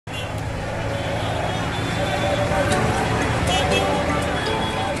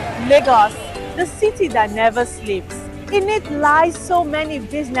Lagos, the city that never sleeps. In it lies so many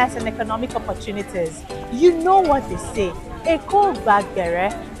business and economic opportunities. You know what they say, Eko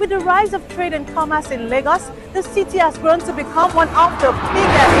Gbagbere. With the rise of trade and commerce in Lagos, the city has grown to become one of the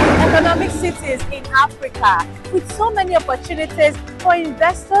biggest economic cities in Africa, with so many opportunities for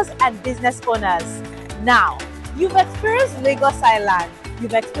investors and business owners. Now, you've experienced Lagos Island,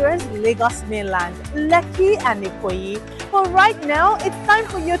 you've experienced Lagos mainland, Lekki and Ikoyi. But right now, it's time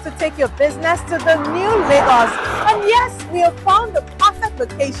for you to take your business to the new Lagos. And yes, we have found the perfect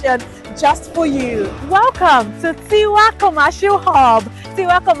location just for you. Welcome to Tiwa Commercial Hub.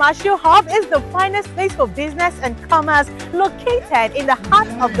 Tiwa Commercial Hub is the finest place for business and commerce located in the heart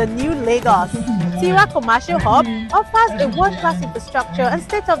of the new Lagos. Tiwa Commercial Hub offers a world-class infrastructure and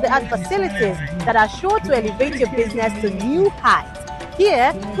state-of-the-art facilities that are sure to elevate your business to new heights.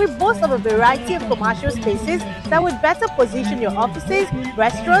 Here, we boast of a variety of commercial spaces that will better position your offices,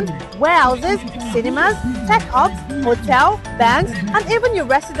 restaurants, warehouses, cinemas, tech hubs, hotel, banks, and even your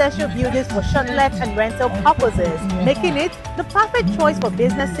residential buildings for short-let and rental purposes, making it the perfect choice for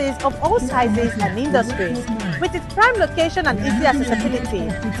businesses of all sizes and industries. With its prime location and easy accessibility,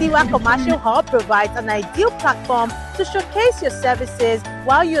 Tiwa Commercial Hub provides an ideal platform to showcase your services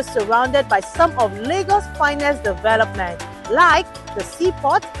while you're surrounded by some of Lagos' finest developments, like the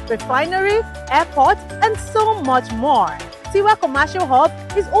seaport, refinery, airport, and so much more. Tiwa Commercial Hub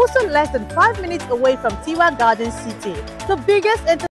is also less than 5 minutes away from Tiwa Garden City, the biggest